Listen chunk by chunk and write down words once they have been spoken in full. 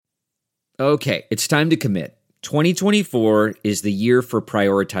Okay, it's time to commit. 2024 is the year for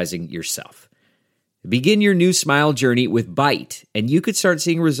prioritizing yourself. Begin your new smile journey with Byte, and you could start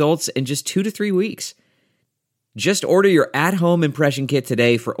seeing results in just 2 to 3 weeks. Just order your at-home impression kit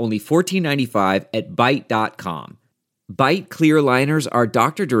today for only $14.95 at Byte.com. Byte clear liners are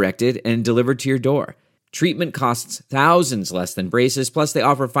doctor-directed and delivered to your door. Treatment costs thousands less than braces, plus they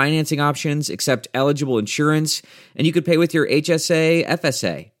offer financing options, accept eligible insurance, and you could pay with your HSA,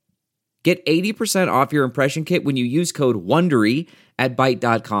 FSA. Get 80% off your impression kit when you use code WONDERY at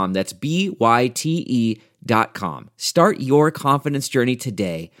Byte.com. That's BYTE.com. Start your confidence journey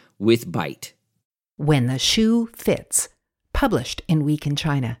today with Byte. When the Shoe Fits, published in Week in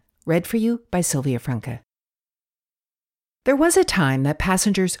China. Read for you by Sylvia Franca. There was a time that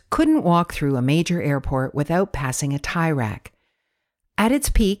passengers couldn't walk through a major airport without passing a tie rack. At its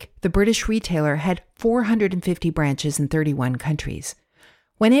peak, the British retailer had 450 branches in 31 countries.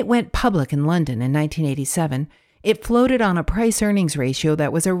 When it went public in London in 1987, it floated on a price-earnings ratio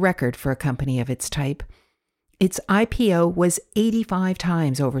that was a record for a company of its type. Its IPO was 85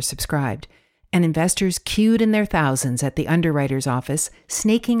 times oversubscribed, and investors queued in their thousands at the underwriter's office,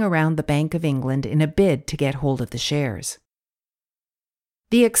 snaking around the Bank of England in a bid to get hold of the shares.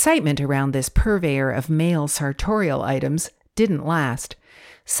 The excitement around this purveyor of male sartorial items didn't last.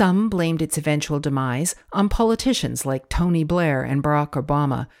 Some blamed its eventual demise on politicians like Tony Blair and Barack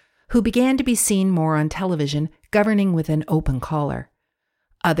Obama, who began to be seen more on television governing with an open collar.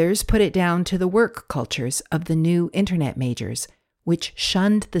 Others put it down to the work cultures of the new internet majors, which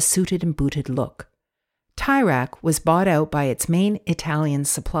shunned the suited and booted look. Tie Rack was bought out by its main Italian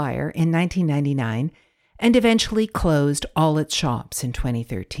supplier in 1999 and eventually closed all its shops in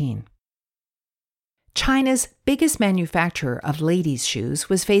 2013. China's biggest manufacturer of ladies' shoes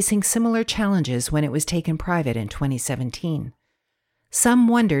was facing similar challenges when it was taken private in 2017. Some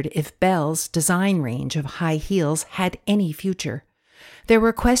wondered if Belle's design range of high heels had any future. There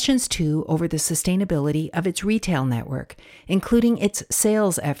were questions, too, over the sustainability of its retail network, including its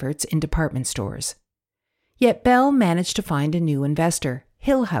sales efforts in department stores. Yet Belle managed to find a new investor,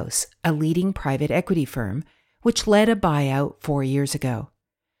 Hillhouse, a leading private equity firm, which led a buyout 4 years ago.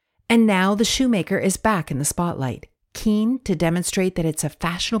 And now the shoemaker is back in the spotlight, keen to demonstrate that it's a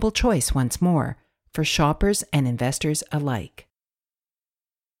fashionable choice once more for shoppers and investors alike.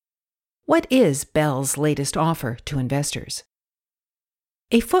 What is Belle's latest offer to investors?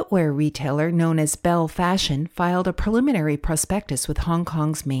 A footwear retailer known as Belle Fashion filed a preliminary prospectus with Hong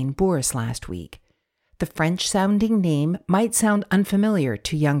Kong's main bourse last week. The French-sounding name might sound unfamiliar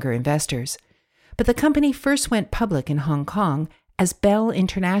to younger investors, but the company first went public in Hong Kong as Belle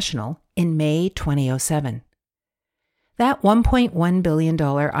International in May 2007. That $1.1 billion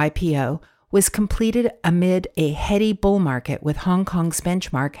IPO was completed amid a heady bull market with Hong Kong's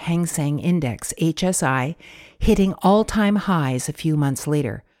benchmark Hang Seng Index, HSI, hitting all-time highs a few months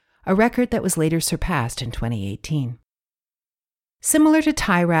later, a record that was later surpassed in 2018. Similar to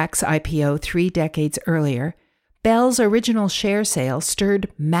Tie Rack's IPO 3 decades earlier, Belle's original share sale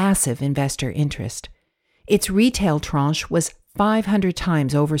stirred massive investor interest. Its retail tranche was 500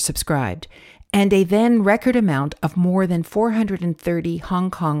 times oversubscribed, and a then record amount of more than 430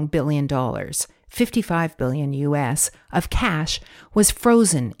 Hong Kong billion dollars, $55 billion US, of cash was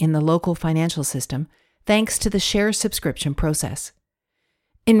frozen in the local financial system thanks to the share subscription process.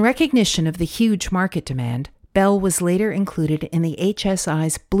 In recognition of the huge market demand, Belle was later included in the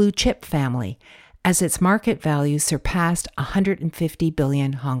HSI's blue chip family as its market value surpassed 150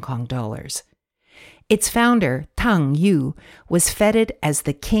 billion Hong Kong dollars. Its founder, Tang Yu, was feted as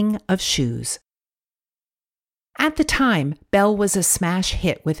the king of shoes. At the time, Belle was a smash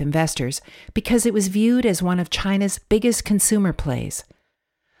hit with investors because it was viewed as one of China's biggest consumer plays.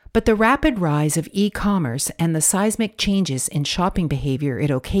 But the rapid rise of e-commerce and the seismic changes in shopping behavior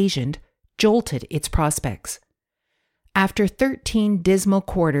it occasioned jolted its prospects. After 13 dismal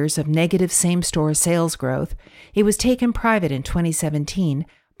quarters of negative same-store sales growth, it was taken private in 2017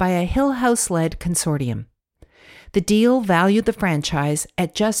 by a Hillhouse-led consortium. The deal valued the franchise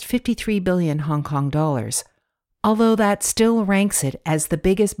at just 53 billion Hong Kong dollars, although that still ranks it as the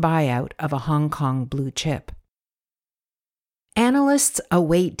biggest buyout of a Hong Kong blue chip. Analysts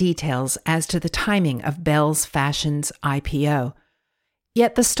await details as to the timing of Belle's Fashion's IPO.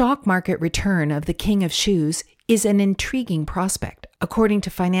 Yet the stock market return of the king of shoes is an intriguing prospect, according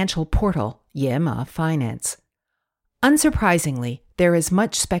to financial portal Yema Finance. Unsurprisingly, there is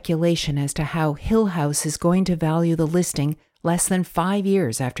much speculation as to how Hillhouse is going to value the listing less than 5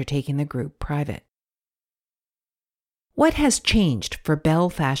 years after taking the group private. What has changed for Belle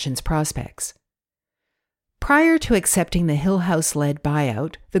Fashion's prospects? Prior to accepting the Hillhouse-led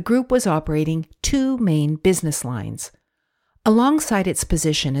buyout, the group was operating two main business lines. Alongside its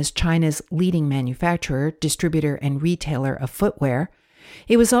position as China's leading manufacturer, distributor, and retailer of footwear,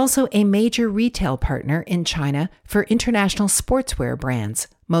 it was also a major retail partner in China for international sportswear brands,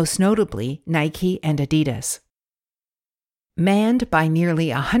 most notably Nike and Adidas. Manned by nearly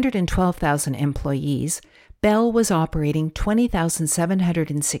 112,000 employees, Bell was operating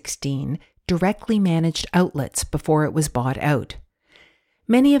 20,716 directly managed outlets before it was bought out.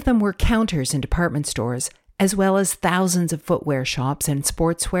 Many of them were counters in department stores, as well as thousands of footwear shops and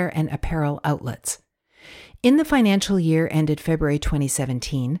sportswear and apparel outlets. In the financial year ended February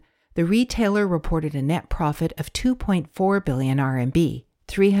 2017, the retailer reported a net profit of 2.4 billion RMB,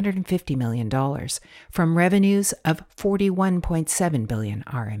 $350 million, from revenues of 41.7 billion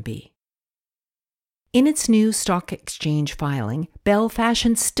RMB. In its new stock exchange filing, Bell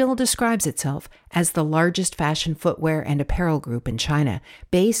Fashion still describes itself as the largest fashion footwear and apparel group in China,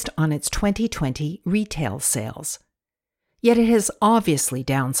 based on its 2020 retail sales. Yet it has obviously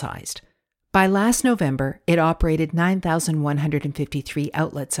downsized. By last November, it operated 9,153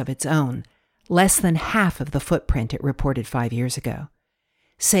 outlets of its own, less than half of the footprint it reported 5 years ago.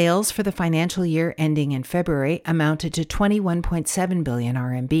 Sales for the financial year ending in February amounted to 21.7 billion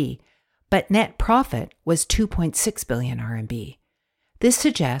RMB, but net profit was 2.6 billion RMB. This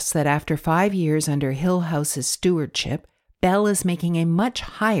suggests that after 5 years under Hillhouse's stewardship, Bell is making a much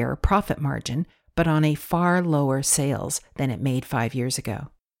higher profit margin, but on a far lower sales than it made 5 years ago.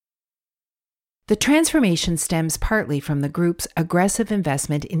 The transformation stems partly from the group's aggressive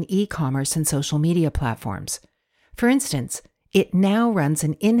investment in e-commerce and social media platforms. For instance, it now runs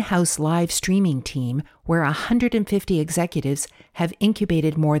an in-house live streaming team where 150 executives have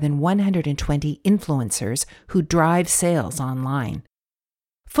incubated more than 120 influencers who drive sales online.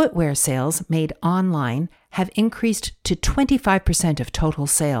 Footwear sales made online have increased to 25% of total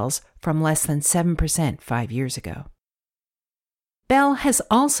sales from less than 7% 5 years ago. Bell has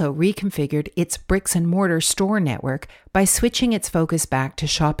also reconfigured its bricks-and-mortar store network by switching its focus back to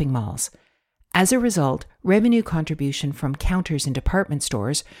shopping malls. As a result, revenue contribution from counters in department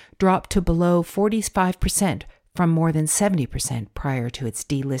stores dropped to below 45% from more than 70% prior to its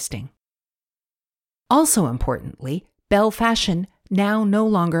delisting. Also importantly, Bell Fashion now no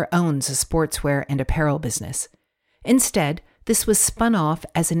longer owns a sportswear and apparel business. Instead, this was spun off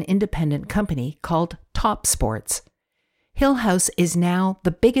as an independent company called Topsports. Hillhouse is now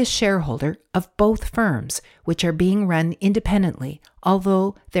the biggest shareholder of both firms, which are being run independently,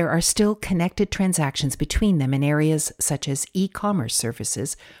 although there are still connected transactions between them in areas such as e-commerce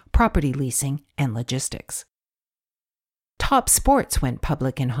services, property leasing, and logistics. Topsports went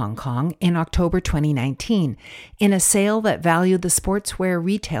public in Hong Kong in October 2019 in a sale that valued the sportswear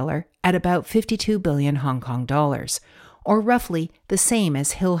retailer at about 52 billion Hong Kong dollars, or roughly the same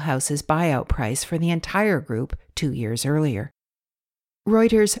as Hillhouse's buyout price for the entire group 2 years earlier.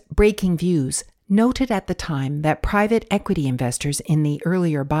 Reuters' Breaking Views noted at the time that private equity investors in the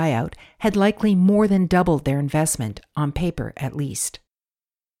earlier buyout had likely more than doubled their investment, on paper at least.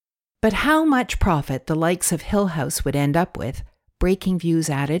 But how much profit the likes of Hillhouse would end up with, Breaking Views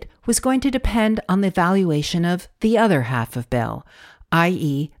added, was going to depend on the valuation of the other half of Bell,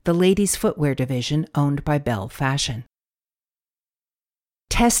 i.e. the ladies' footwear division owned by Bell Fashion.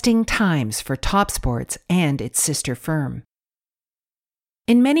 Testing times for Topsports and its sister firm.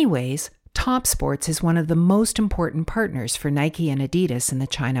 In many ways, Topsports is one of the most important partners for Nike and Adidas in the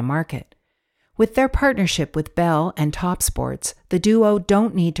China market. With their partnership with Bell and Topsports, the duo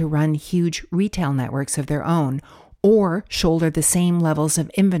don't need to run huge retail networks of their own or shoulder the same levels of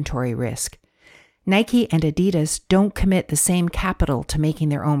inventory risk. Nike and Adidas don't commit the same capital to making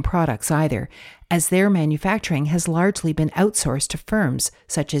their own products either, as their manufacturing has largely been outsourced to firms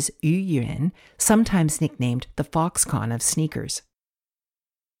such as Yuyuan, sometimes nicknamed the Foxconn of sneakers.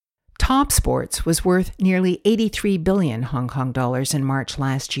 Topsports was worth nearly 83 billion Hong Kong dollars in March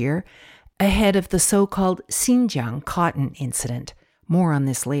last year, ahead of the so-called Xinjiang cotton incident. More on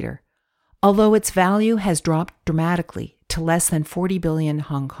this later. Although its value has dropped dramatically to less than 40 billion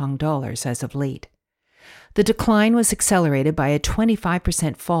Hong Kong dollars as of late. The decline was accelerated by a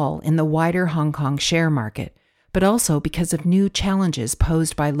 25% fall in the wider Hong Kong share market, but also because of new challenges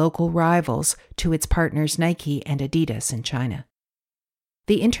posed by local rivals to its partners Nike and Adidas in China.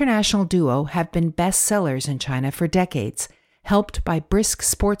 The international duo have been best sellers in China for decades, helped by brisk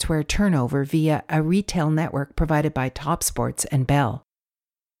sportswear turnover via a retail network provided by Topsports and Bell.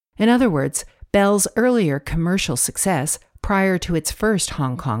 In other words, Bell's earlier commercial success, prior to its first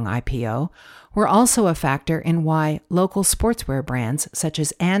Hong Kong IPO, were also a factor in why local sportswear brands such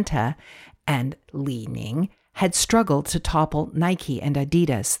as Anta and Li Ning had struggled to topple Nike and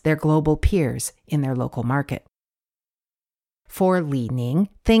Adidas, their global peers, in their local market. For Li Ning,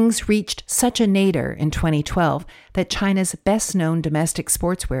 things reached such a nadir in 2012 that China's best-known domestic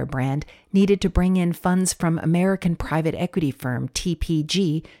sportswear brand needed to bring in funds from American private equity firm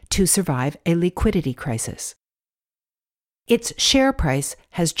TPG to survive a liquidity crisis. Its share price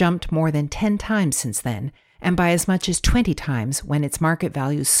has jumped more than 10 times since then, and by as much as 20 times when its market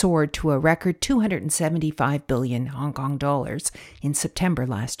value soared to a record 275 billion Hong Kong dollars in September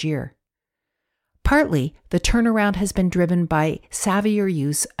last year. Partly, the turnaround has been driven by savvier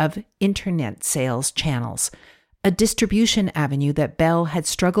use of internet sales channels, a distribution avenue that Bell had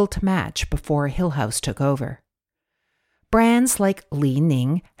struggled to match before Hillhouse took over. Brands like Li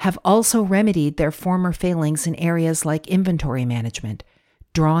Ning have also remedied their former failings in areas like inventory management,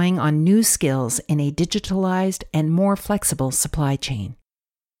 drawing on new skills in a digitalized and more flexible supply chain.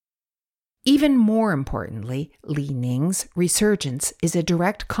 Even more importantly, Li Ning's resurgence is a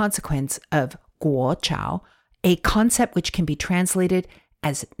direct consequence of Guochao, a concept which can be translated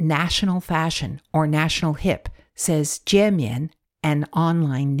as national fashion or national hip, says Jiemian, an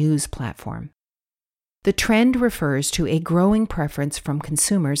online news platform. The trend refers to a growing preference from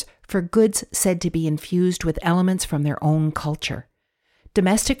consumers for goods said to be infused with elements from their own culture.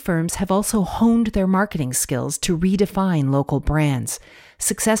 Domestic firms have also honed their marketing skills to redefine local brands,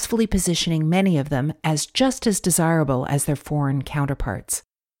 successfully positioning many of them as just as desirable as their foreign counterparts.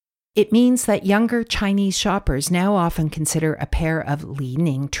 It means that younger Chinese shoppers now often consider a pair of Li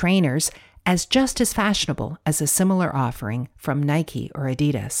Ning trainers as just as fashionable as a similar offering from Nike or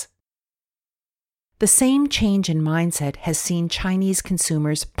Adidas. The same change in mindset has seen Chinese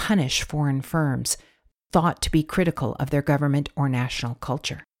consumers punish foreign firms, thought to be critical of their government or national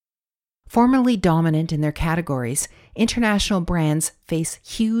culture. Formerly dominant in their categories, international brands face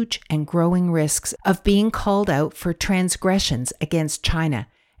huge and growing risks of being called out for transgressions against China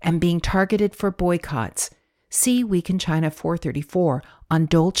and being targeted for boycotts. See Week in China 434 on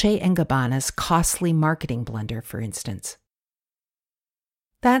Dolce & Gabbana's costly marketing blunder, for instance.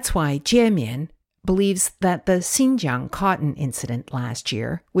 That's why Jiemian believes that the Xinjiang cotton incident last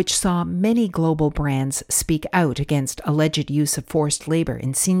year, which saw many global brands speak out against alleged use of forced labor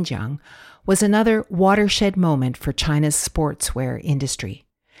in Xinjiang, was another watershed moment for China's sportswear industry.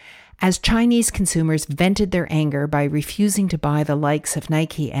 As Chinese consumers vented their anger by refusing to buy the likes of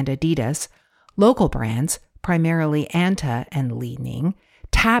Nike and Adidas, local brands, primarily Anta and Li Ning,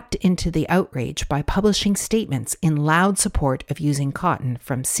 tapped into the outrage by publishing statements in loud support of using cotton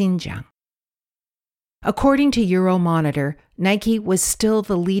from Xinjiang. According to Euromonitor, Nike was still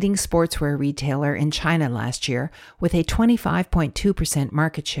the leading sportswear retailer in China last year with a 25.2%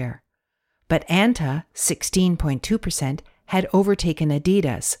 market share. But Anta, 16.2%, had overtaken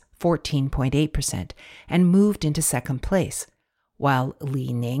Adidas, 14.8%, and moved into second place, while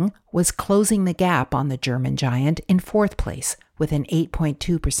Li Ning was closing the gap on the German giant in fourth place with an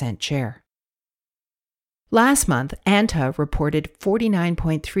 8.2% share. Last month, Anta reported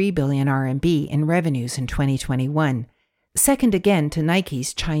 49.3 billion RMB in revenues in 2021, second again to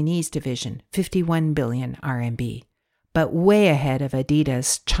Nike's Chinese division, 51 billion RMB, but way ahead of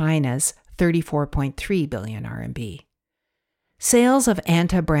Adidas China's 34.3 billion RMB. Sales of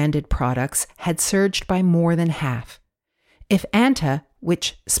Anta-branded products had surged by more than half. If Anta,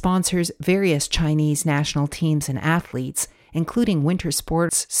 which sponsors various Chinese national teams and athletes, including winter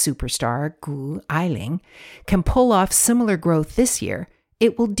sports superstar Gu Ailing, can pull off similar growth this year,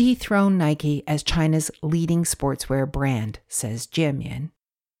 it will dethrone Nike as China's leading sportswear brand, says Jiemian.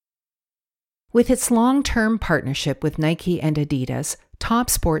 With its long-term partnership with Nike and Adidas,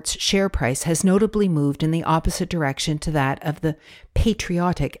 Topsport's share price has notably moved in the opposite direction to that of the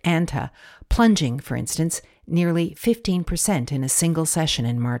patriotic Anta, plunging, for instance, nearly 15% in a single session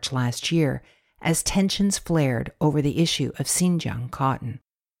in March last year, as tensions flared over the issue of Xinjiang cotton.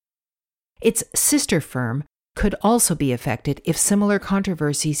 Its sister firm could also be affected if similar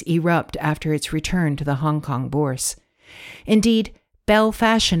controversies erupt after its return to the Hong Kong bourse. Indeed, Bell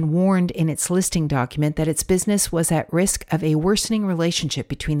Fashion warned in its listing document that its business was at risk of a worsening relationship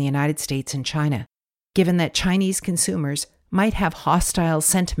between the United States and China, given that Chinese consumers might have hostile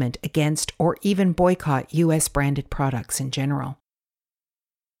sentiment against or even boycott U.S.-branded products in general.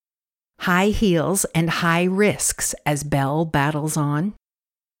 High heels and high risks as Bell battles on.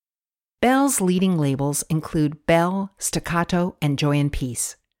 Bell's leading labels include Bell, Staccato, and Joy &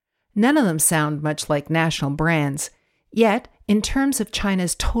 Peace. None of them sound much like national brands, yet, in terms of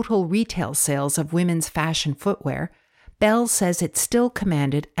China's total retail sales of women's fashion footwear, Bell says it still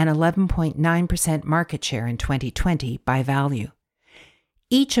commanded an 11.9% market share in 2020 by value.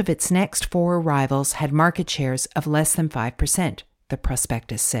 Each of its next 4 rivals had market shares of less than 5%, the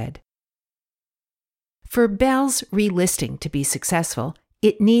prospectus said. For Belle's relisting to be successful,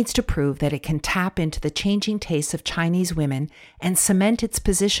 it needs to prove that it can tap into the changing tastes of Chinese women and cement its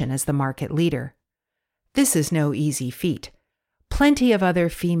position as the market leader. This is no easy feat. Plenty of other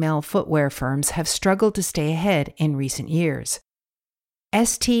female footwear firms have struggled to stay ahead in recent years.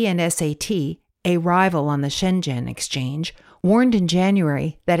 ST and SAT, a rival on the Shenzhen exchange, warned in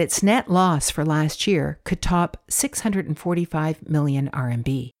January that its net loss for last year could top 645 million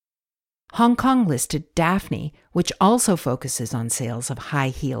RMB. Hong Kong-listed Daphne, which also focuses on sales of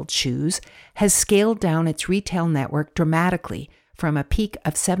high-heeled shoes, has scaled down its retail network dramatically from a peak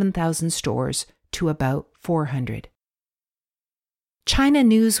of 7,000 stores to about 400. China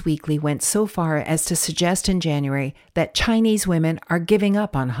News Weekly went so far as to suggest in January that Chinese women are giving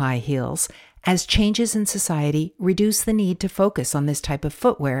up on high heels as changes in society reduce the need to focus on this type of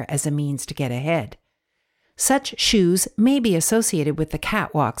footwear as a means to get ahead. Such shoes may be associated with the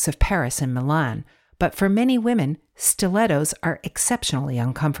catwalks of Paris and Milan, but for many women, stilettos are exceptionally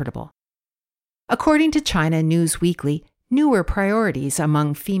uncomfortable. According to China News Weekly, newer priorities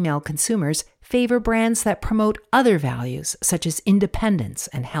among female consumers favor brands that promote other values such as independence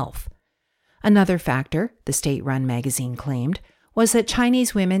and health. Another factor, the state-run magazine claimed, was that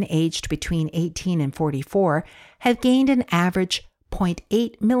Chinese women aged between 18 and 44 have gained an average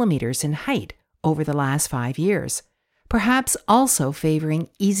 0.8 millimeters in height over the last 5 years, perhaps also favoring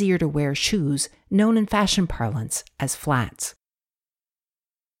easier-to-wear shoes known in fashion parlance as flats.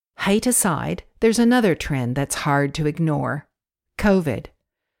 Height aside, there's another trend that's hard to ignore: COVID.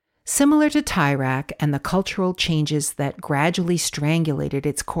 Similar to Tyrak and the cultural changes that gradually strangulated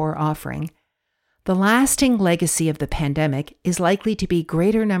its core offering, the lasting legacy of the pandemic is likely to be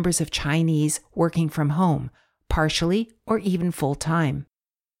greater numbers of Chinese working from home, partially or even full-time.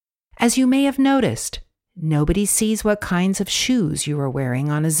 As you may have noticed, nobody sees what kinds of shoes you are wearing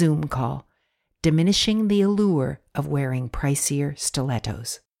on a Zoom call, diminishing the allure of wearing pricier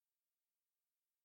stilettos.